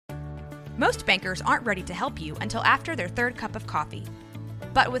Most bankers aren't ready to help you until after their third cup of coffee.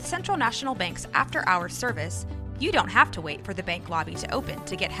 But with Central National Bank's after-hours service, you don't have to wait for the bank lobby to open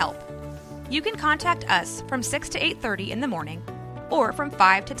to get help. You can contact us from 6 to 8:30 in the morning or from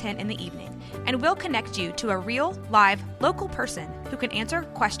 5 to 10 in the evening, and we'll connect you to a real, live, local person who can answer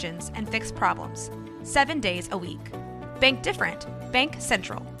questions and fix problems 7 days a week. Bank different. Bank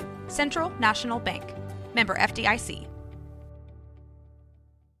Central. Central National Bank. Member FDIC.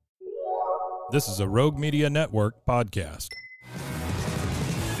 This is a Rogue Media Network podcast.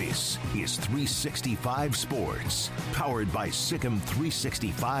 This is 365 Sports, powered by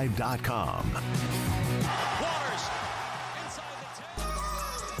Sikkim365.com.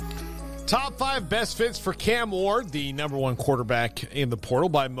 Top 5 best fits for Cam Ward, the number 1 quarterback in the portal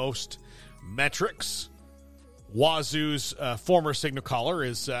by most metrics. Wazoo's former signal caller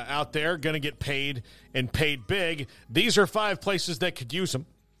is out there, going to get paid and paid big. These are 5 places that could use him,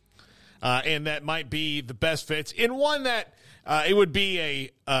 and that might be the best fits. In one that it would be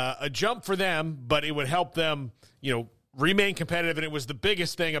a jump for them, but it would help them, remain competitive, and it was the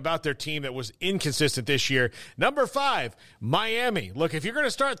biggest thing about their team that was inconsistent this year. Number 5, Miami. Look, if you're going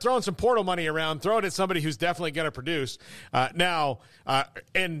to start throwing some portal money around, throw it at somebody who's definitely going to produce. And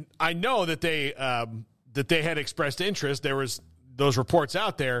I know that they had expressed interest. There was those reports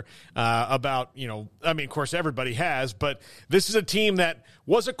out there about, of course everybody has, but this is a team that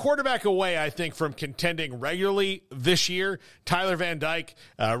was a quarterback away, I think, from contending regularly this year. Tyler Van Dyke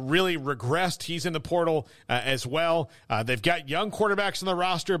really regressed. He's in the portal as well. They've got young quarterbacks on the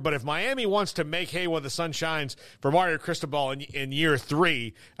roster, but if Miami wants to make hay while the sun shines for Mario Cristobal in year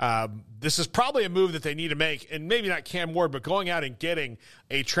 3, this is probably a move that they need to make, and maybe not Cam Ward, but going out and getting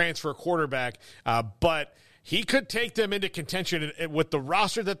a transfer quarterback. But he could take them into contention with the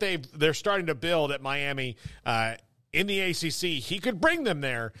roster that they're starting to build at Miami in the ACC. He could bring them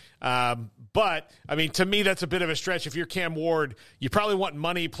there. But, to me, that's a bit of a stretch. If you're Cam Ward, you probably want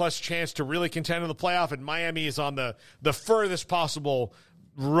money plus chance to really contend in the playoff, and Miami is on the furthest possible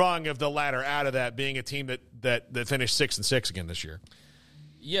rung of the ladder out of that, being a team that finished 6-6 again this year.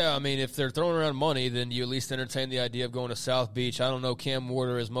 Yeah, if they're throwing around money, then you at least entertain the idea of going to South Beach. I don't know Cam Ward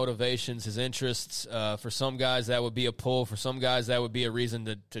or his motivations, his interests. For some guys, that would be a pull. For some guys, that would be a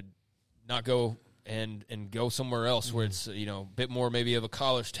reason to not go and go somewhere else where it's a bit more maybe of a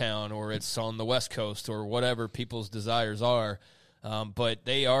college town, or it's on the West Coast, or whatever people's desires are. But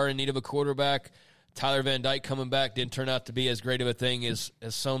they are in need of a quarterback. Tyler Van Dyke coming back didn't turn out to be as great of a thing as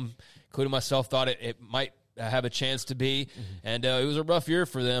some, including myself, thought it might have a chance to be, and it was a rough year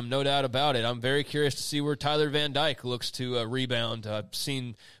for them, no doubt about it. I'm very curious to see where Tyler Van Dyke looks to rebound. I've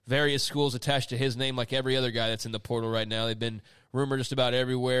seen various schools attached to his name, like every other guy that's in the portal right now. They've been rumored just about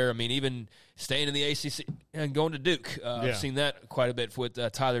everywhere. Even staying in the ACC and going to Duke. I've seen that quite a bit with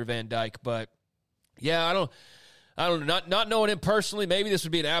Tyler Van Dyke. But, yeah, I don't know. Not knowing him personally, maybe this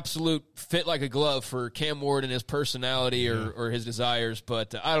would be an absolute fit like a glove for Cam Ward and his personality or his desires.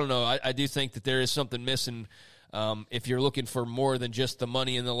 But I don't know. I do think that there is something missing if you're looking for more than just the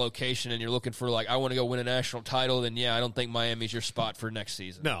money and the location, and you're looking for, I want to go win a national title, then, I don't think Miami's your spot for next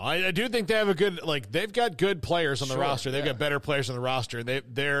season. No, I do think they have a good, they've got good players on the roster. They've got better players on the roster.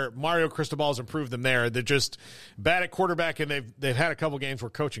 Their Mario Cristobal's improved them there. They're just bad at quarterback, and they've had a couple games where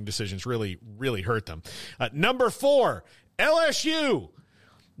coaching decisions really, really hurt them. Number 4, LSU.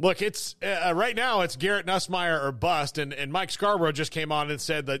 Look, it's right now it's Garrett Nussmeier or bust, and Mike Scarborough just came on and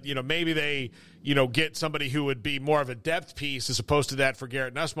said that maybe they get somebody who would be more of a depth piece as opposed to that for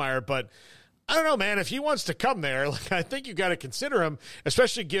Garrett Nussmeier. But I don't know, man. If he wants to come there, I think you got to consider him,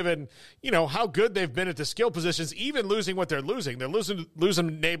 especially given how good they've been at the skill positions, even losing what they're losing. They're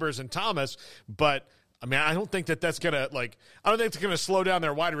losing Neighbors and Thomas, but I don't think that's going to, I don't think it's going to slow down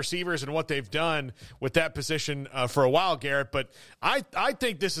their wide receivers and what they've done with that position for a while, Garrett. But I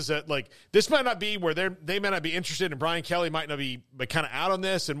think this is this might not be where they might not be interested, and Brian Kelly might not be kind of out on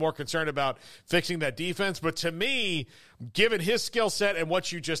this and more concerned about fixing that defense. But to me, given his skill set and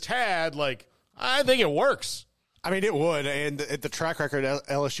what you just had, I think it works. It would, and the track record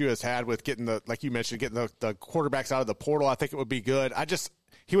LSU has had with getting like you mentioned, getting the quarterbacks out of the portal, I think it would be good.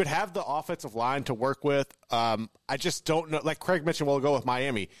 He would have the offensive line to work with. I just don't know. Like Craig mentioned, we'll go with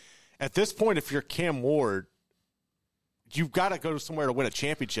Miami. At this point, if you're Cam Ward, you've got to go somewhere to win a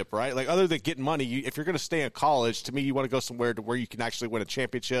championship, right? Other than getting money, if you're going to stay in college, to me, you want to go somewhere to where you can actually win a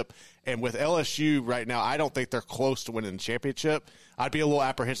championship. And with LSU right now, I don't think they're close to winning a championship. I'd be a little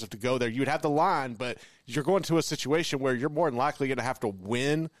apprehensive to go there. You'd have the line, but you're going to a situation where you're more than likely going to have to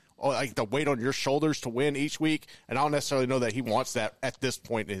win like the weight on your shoulders to win each week. And I don't necessarily know that he wants that at this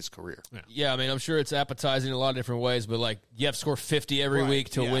point in his career. Yeah, I mean, I'm sure it's appetizing in a lot of different ways, but like you have to score 50 every week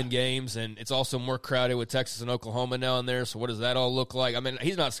to win games, and it's also more crowded with Texas and Oklahoma now in there. So what does that all look like? I mean,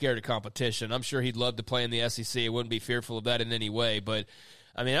 he's not scared of competition. I'm sure he'd love to play in the SEC. He wouldn't be fearful of that in any way. But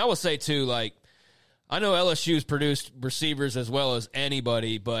I mean, I will say too, like I know LSU's produced receivers as well as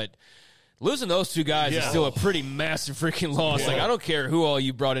anybody, but losing those two guys is still a pretty massive freaking loss. Like, I don't care who all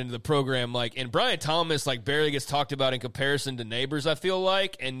you brought into the program. Like, and Brian Thomas, like, barely gets talked about in comparison to Neighbors, I feel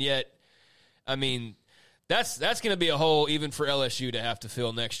like. And yet, I mean, that's going to be a hole even for LSU to have to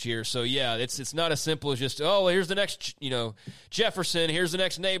fill next year. So, yeah, it's not as simple as just, oh, here's the next, Jefferson, here's the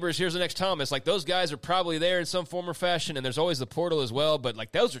next Neighbors, here's the next Thomas. Like, those guys are probably there in some form or fashion, and there's always the portal as well. But,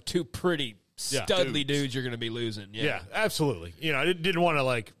 like, those are two pretty studly dudes you're going to be losing. Yeah, absolutely. I didn't want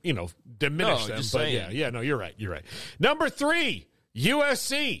to diminish them, but saying. You're right. Number 3,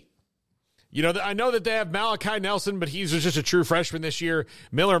 USC. I know that they have Malachi Nelson, but he's just a true freshman this year.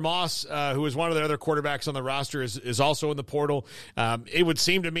 Miller Moss, who is one of the other quarterbacks on the roster, is also in the portal. It would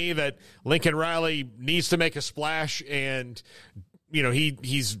seem to me that Lincoln Riley needs to make a splash, and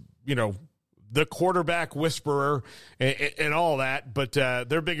he's the quarterback whisperer and all that, but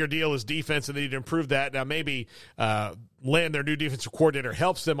their bigger deal is defense, and they need to improve that. Now, maybe Lynn, their new defensive coordinator,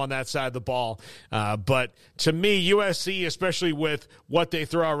 helps them on that side of the ball. But to me, USC, especially with what they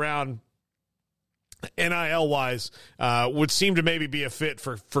throw around NIL-wise, would seem to maybe be a fit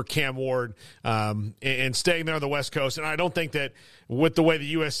for Cam Ward and staying there on the West Coast. And I don't think that with the way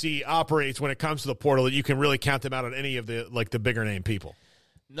the USC operates when it comes to the portal that you can really count them out on any of the bigger name people.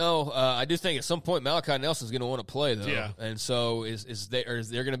 No, I do think at some point Malachi Nelson's going to want to play, though. Yeah. And so is there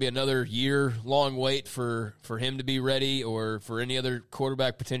going to be another year-long wait for him to be ready, or for any other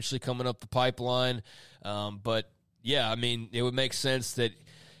quarterback potentially coming up the pipeline? But, yeah, I mean, it would make sense that,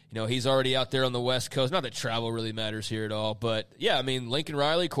 he's already out there on the West Coast. Not that travel really matters here at all. But, yeah, I mean, Lincoln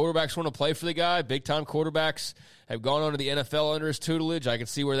Riley, quarterbacks want to play for the guy. Big-time quarterbacks have gone on to the NFL under his tutelage. I can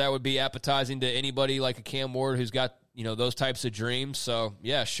see where that would be appetizing to anybody like a Cam Ward who's got those types of dreams. So,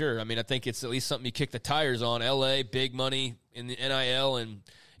 yeah, sure. I mean, I think it's at least something you kick the tires on. L.A., big money in the NIL, and,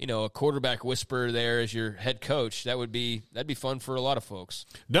 a quarterback whisperer there as your head coach. That'd be fun for a lot of folks.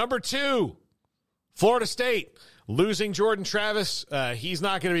 Number 2, Florida State. Losing Jordan Travis, he's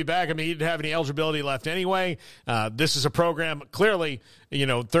not going to be back. I mean, he didn't have any eligibility left anyway. This is a program, clearly,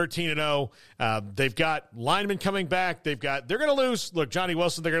 13-0. They've got linemen coming back. They're going to lose, Johnny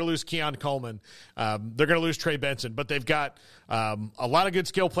Wilson, they're going to lose Keon Coleman. They're going to lose Trey Benson. But they've got a lot of good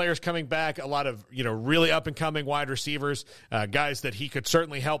skill players coming back, a lot of, really up-and-coming wide receivers, guys that he could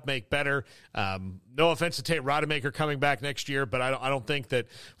certainly help make better. No offense to Tate Rodemaker coming back next year, but I don't think that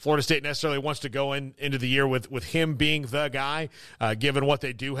Florida State necessarily wants to go into the year with him being the guy, given what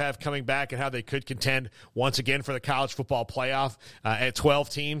they do have coming back and how they could contend once again for the college football playoff at 12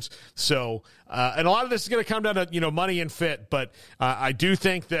 teams. So, and a lot of this is going to come down to, money and fit, but I do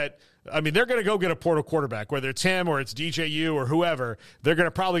think that, they're going to go get a portal quarterback, whether it's him or it's DJU or whoever. They're going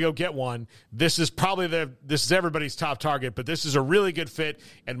to probably go get one. This is everybody's top target, but this is a really good fit,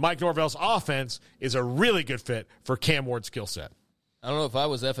 and Mike Norvell's offense is a really good fit for Cam Ward's skill set. I don't know, if I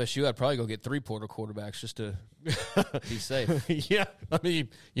was FSU, I'd probably go get 3 portal quarterbacks just to be safe. Yeah,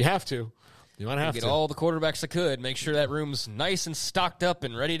 you have to. You might have to get all the quarterbacks I could. Make sure that room's nice and stocked up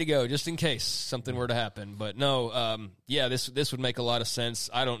and ready to go, just in case something were to happen. But no, this would make a lot of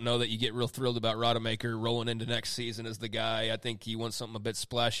sense. I don't know that you get real thrilled about Rodemaker rolling into next season as the guy. I think he wants something a bit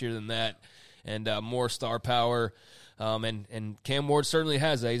splashier than that, and more star power. And Cam Ward certainly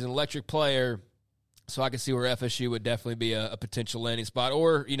has that. He's an electric player. So I can see where FSU would definitely be a potential landing spot,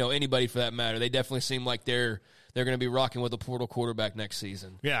 or anybody for that matter. They definitely seem like they're going to be rocking with a portal quarterback next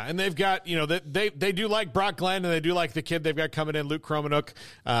season. Yeah, and they've got they do like Brock Glenn, and they do like the kid they've got coming in, Luke Kromenuk,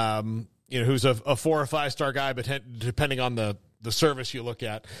 who's a 4 or 5 star guy, but depending on the service you look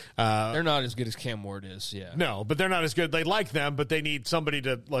at, they're not as good as Cam Ward is. Yeah, no, but they're not as good. They like them, but they need somebody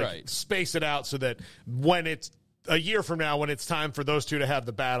to space it out so that when it's a year from now, when it's time for those two to have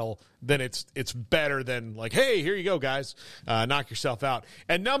the battle, then it's better than hey, here you go, guys, knock yourself out.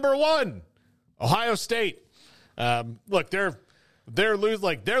 And number 1, Ohio State. Look, they're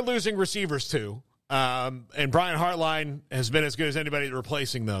losing receivers too. And Brian Hartline has been as good as anybody at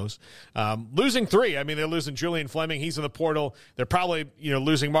replacing those. Losing 3. They're losing Julian Fleming. He's in the portal. They're probably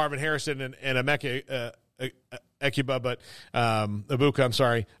losing Marvin Harrison and Emeka Ekuba, but Ibuka, I'm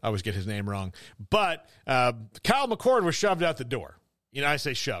sorry. I always get his name wrong. But Kyle McCord was shoved out the door. I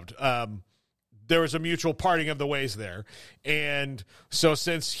say shoved. there was a mutual parting of the ways there. And so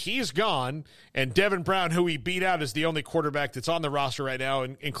since he's gone and Devin Brown, who he beat out, is the only quarterback that's on the roster right now,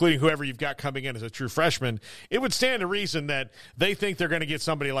 including whoever you've got coming in as a true freshman, it would stand to reason that they think they're going to get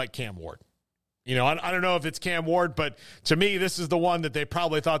somebody like Cam Ward. You know, I don't know if it's Cam Ward, but to me, this is the one that they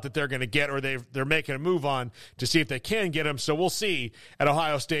probably thought that they're going to get, or they're making a move on to see if they can get him. So we'll see at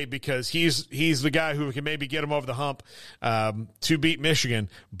Ohio State, because he's the guy who can maybe get him over the hump to beat Michigan.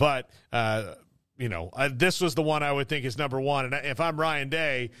 But this was the one I would think is number one. And if I'm Ryan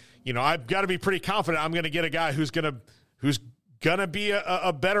Day, I've got to be pretty confident I'm going to get a guy who's gonna be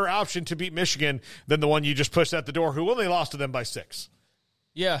a better option to beat Michigan than the one you just pushed out the door, who only lost to them by 6.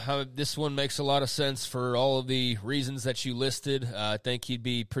 Yeah, this one makes a lot of sense for all of the reasons that you listed. I think he'd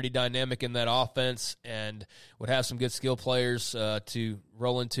be pretty dynamic in that offense and would have some good skill players to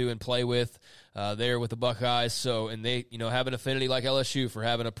roll into and play with there with the Buckeyes. So, and they, have an affinity like LSU for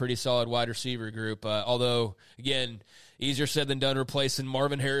having a pretty solid wide receiver group. Although, again, easier said than done replacing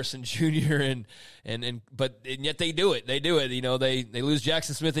Marvin Harrison Jr. and yet they do it. They do it. They lose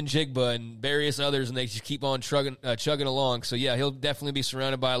Jackson Smith and Jigba and various others, and they just keep on chugging along. So yeah, he'll definitely be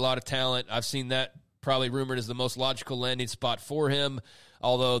surrounded by a lot of talent. I've seen that probably rumored as the most logical landing spot for him.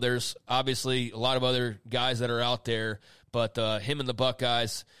 Although there's obviously a lot of other guys that are out there, but him and the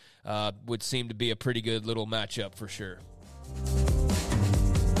Buckeyes would seem to be a pretty good little matchup for sure.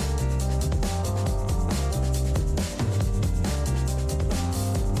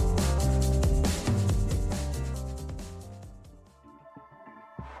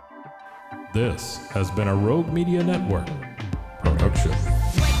 This has been a Rogue Media Network production.